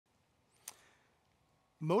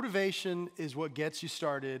Motivation is what gets you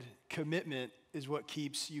started. Commitment is what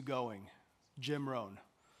keeps you going. Jim Rohn.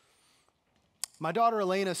 My daughter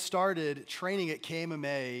Elena started training at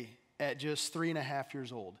KMMA at just 3.5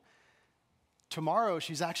 years old. Tomorrow,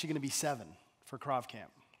 she's actually going to be 7 for Krav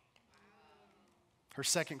Camp. Her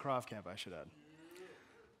second Krav Camp, I should add.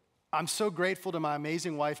 I'm so grateful to my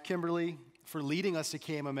amazing wife, Kimberly, for leading us to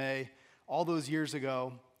KMMA all those years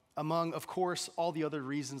ago. Among, of course, all the other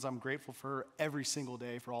reasons I'm grateful for her every single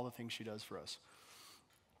day for all the things she does for us.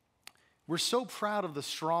 We're so proud of the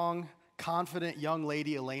strong, confident young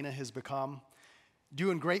lady Elena has become,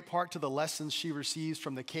 due in great part to the lessons she receives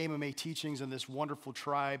from the KMMA teachings in this wonderful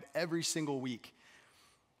tribe every single week.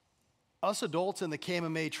 Us adults in the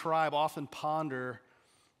KMMA tribe often ponder,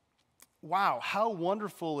 wow, how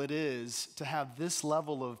wonderful it is to have this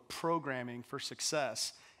level of programming for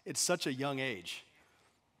success at such a young age.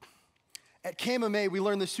 At KMMA, we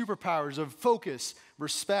learn the superpowers of focus,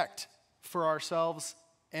 respect for ourselves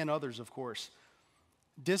and others, of course,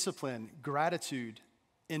 discipline, gratitude,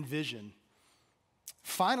 and vision.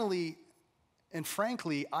 Finally, and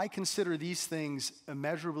frankly, I consider these things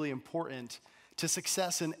immeasurably important to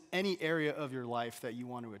success in any area of your life that you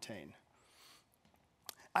want to attain.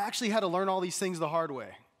 I actually had to learn all these things the hard way.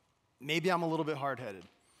 Maybe I'm a little bit hard-headed.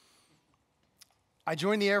 I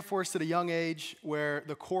joined the Air Force at a young age where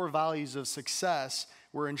the core values of success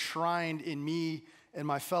were enshrined in me and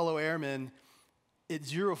my fellow airmen at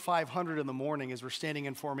 0500 in the morning as we're standing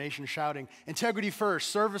in formation shouting, integrity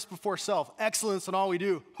first, service before self, excellence in all we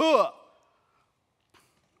do. Huh!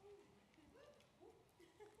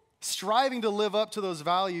 Striving to live up to those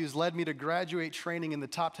values led me to graduate training in the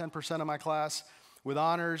top 10% of my class with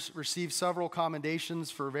honors, received several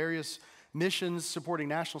commendations for various missions supporting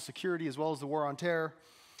national security as well as the war on terror.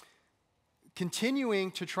 Continuing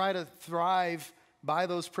to try to thrive by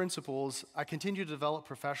those principles, I continue to develop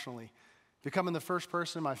professionally, becoming the first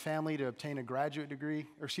person in my family to obtain a graduate degree,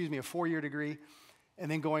 a 4-year degree, and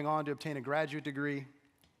then going on to obtain a graduate degree,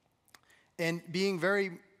 and being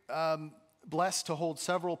very blessed to hold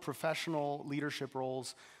several professional leadership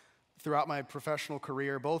roles throughout my professional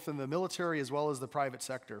career, both in the military as well as the private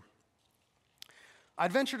sector.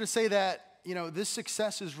 I'd venture to say that, this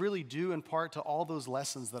success is really due in part to all those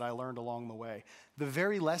lessons that I learned along the way. The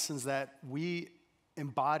very lessons that we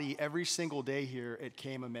embody every single day here at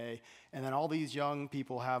KMMA, and then all these young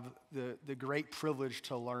people have the great privilege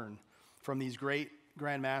to learn from these great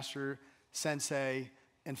grandmaster, sensei,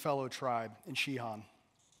 and fellow tribe in Shihan.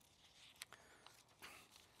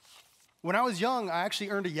 When I was young, I actually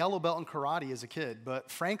earned a yellow belt in karate as a kid, but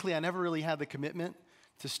frankly, I never really had the commitment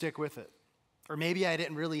to stick with it. Or maybe I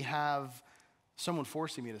didn't really have someone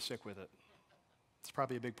forcing me to stick with it. It's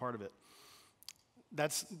probably a big part of it.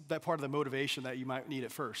 That's that part of the motivation that you might need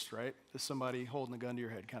at first, right? Is somebody holding a gun to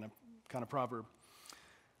your head kind of proverb.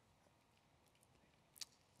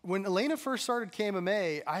 When Elena first started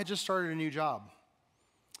KMMA, I had just started a new job.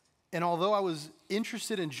 And although I was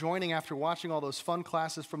interested in joining after watching all those fun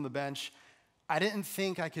classes from the bench, I didn't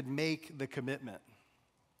think I could make the commitment.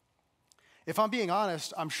 If I'm being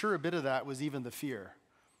honest, I'm sure a bit of that was even the fear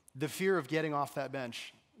of getting off that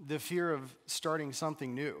bench, the fear of starting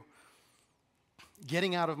something new,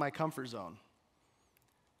 getting out of my comfort zone.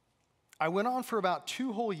 I went on for about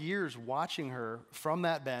 2 whole years watching her from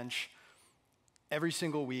that bench every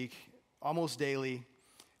single week, almost daily,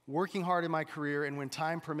 working hard in my career, and when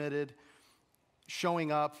time permitted,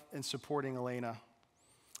 showing up and supporting Elena.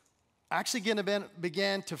 I actually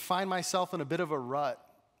began to find myself in a bit of a rut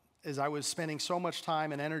as I was spending so much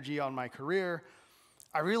time and energy on my career.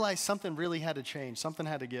 I realized something really had to change, something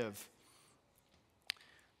had to give.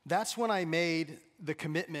 That's when I made the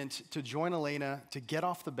commitment to join Elena, to get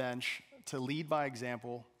off the bench, to lead by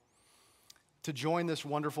example, to join this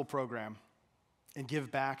wonderful program and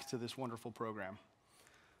give back to this wonderful program.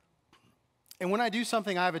 And when I do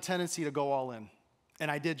something, I have a tendency to go all in.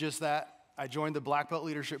 And I did just that. I joined the Black Belt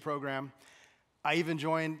Leadership Program. I even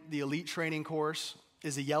joined the Elite Training Course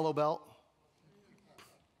as a yellow belt.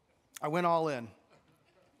 I went all in.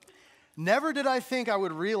 Never did I think I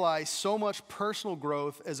would realize so much personal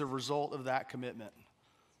growth as a result of that commitment.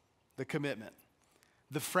 The commitment.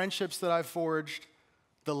 The friendships that I've forged,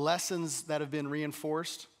 the lessons that have been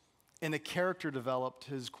reinforced, and the character developed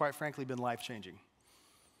has, quite frankly, been life-changing.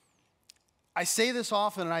 I say this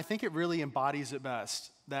often, and I think it really embodies it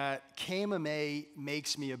best, that KMMA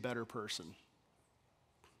makes me a better person.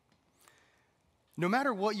 No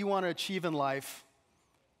matter what you want to achieve in life,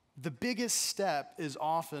 the biggest step is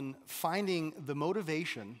often finding the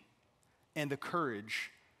motivation and the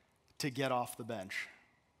courage to get off the bench.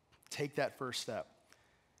 Take that first step.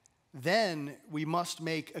 then we must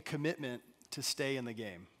make a commitment to stay in the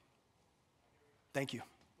game. Thank you.